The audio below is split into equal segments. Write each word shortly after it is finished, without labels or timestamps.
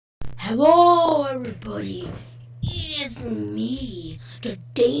Hello everybody, it is me, the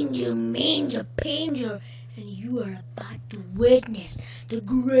Danger Manger Panger, and you are about to witness the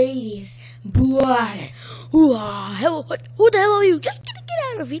greatest blood. Hello, who the hell are you? Just get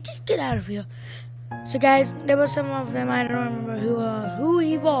out of here, just get out of here. So guys, there were some of them, I don't remember who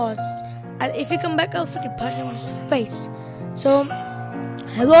he was. And if you come back, I'll freaking punch him on his face. So,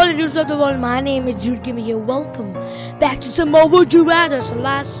 hello ladies of the world, my name is Jude Gimme here. Welcome back to some more Would You Rather. So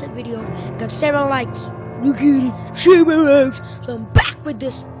last video got 7 likes. Look at it, 7 likes. So I'm back with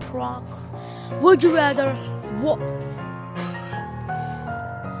this prank. Would you rather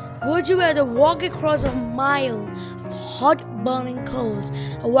walk across a mile of hot burning coals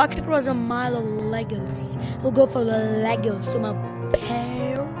or walk across a mile of Legos? We'll go for the Legos. So my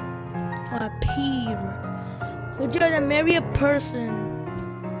peer. Would you rather marry a person?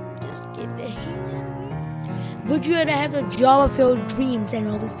 Get the hell out of here. Would you rather have the job of your dreams and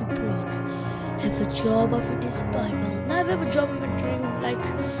always be broke? Have the job of your despite? Well, now have a job of my dream, like I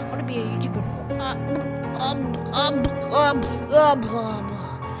want to be a YouTuber.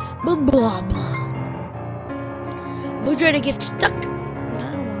 Blah blah. Would you rather get stuck? No, I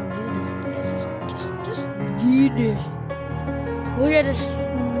don't want to do this. Just do this. Would you rather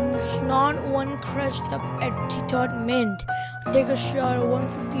snort one crushed up at Tito's mint, take a shot of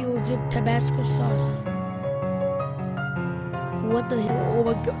 150 oz dip Tabasco sauce? What the hell? Oh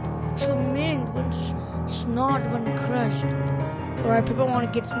my god. So mint, one snort, one crushed. Alright, people want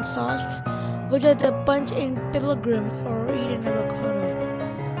to get some sauce. Would you rather punch in Pilgrim or eat an avocado?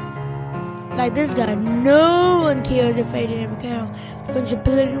 Like this guy, no one cares if I eat an avocado. Punch a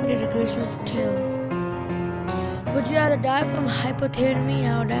Pilgrim, get a great short tail. Would you rather die from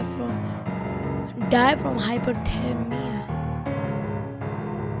hypothermia or die from hypothermia?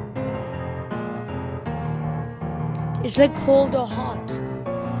 It's like cold or hot.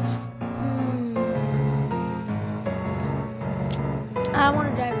 I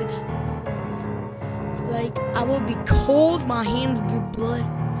want to die with cold. Like I will be cold, my hands will be blood.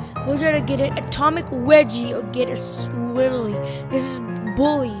 Would you rather get an atomic wedgie or get a swirly? This is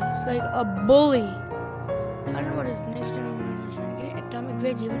bully. It's like a bully. I don't know what his next time is trying to get atomic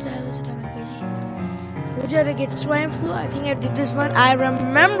veggie. What the hell is atomic veggie? Would you rather get swine flu? I think I did this one. I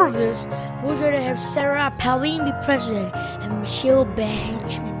remember this. Would you rather have Sarah Palin be president and Michelle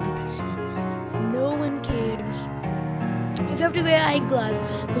Benjamin be president? No one cares. If you have to wear eyeglasses,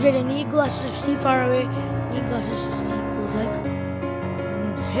 would you rather need glasses to see far away? Need glasses to see close. Like,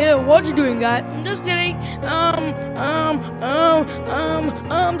 hey, what you doing, guy? I'm just kidding. I'm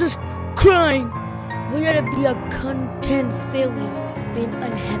just crying. Would you rather be a content failure, being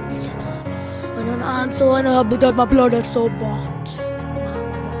unhappy success? And I'm so unhappy that my blood is so bad.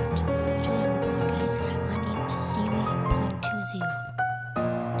 Actually, I'm bored, guys. My name is Siri.20.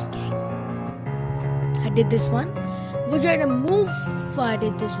 Just kidding. I did this one. Would you rather move? I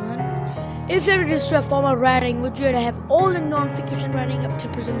did this one. If you were to destroy formal writing, would you rather have all the non-fiction writing up to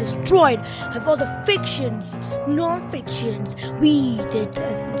 10% destroyed? Have all the fictions, non-fictions? We did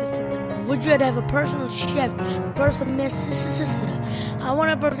something. Would you rather have a personal chef, personal miss? I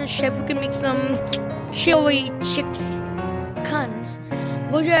want a personal chef who can make some chili chicks cunts.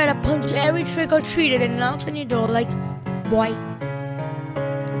 Would you rather punch every trick-or-treater that knocks on your door like, boy,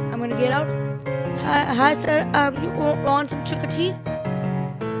 I'm gonna get out? Hi sir, you want some trick-or-treat?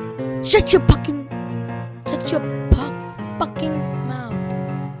 Shut your fucking mouth. Shut your fucking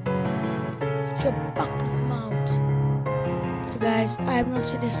mouth. So guys, I have not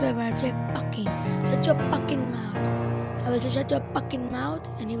said this word, but I've said fucking. Shut your fucking mouth. I will just shut your fucking mouth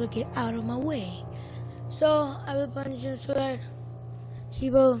and he will get out of my way. So I will punch him so that he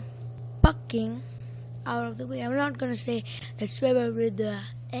will fucking out of the way. I'm not gonna say that swear word with the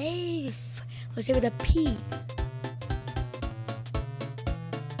F. I'll say with a P.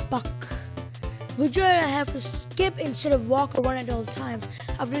 Fuck. Would you rather have to skip instead of walk or run at all times?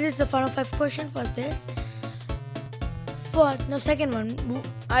 After this, the final 5 questions was this. Second one.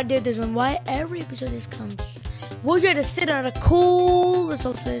 I did this one. Why every episode this comes? Would you rather sit on a cool? This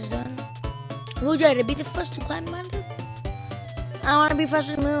also is done. Would you rather be the first to climb the mountain? I want to be first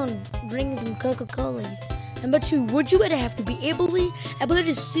to the moon. Bring some Coca-Colas. Number 2. Would you rather have to be ability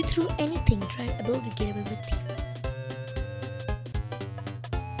to see through anything? Try ability to get away with thief.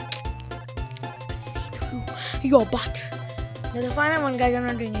 Your butt. Now the final one, guys, I'm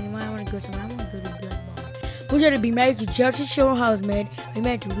not doing anymore. I want to go somewhere. I want to go to Bloodborne. Would you rather be married to Jersey Shore housemaid, be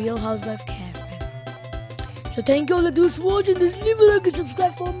married to Real Housewife Casper? So thank you all that those watching this. Leave a like and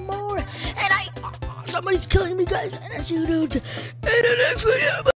subscribe for more. And somebody's killing me, guys. And I'll see you dudes in the next video.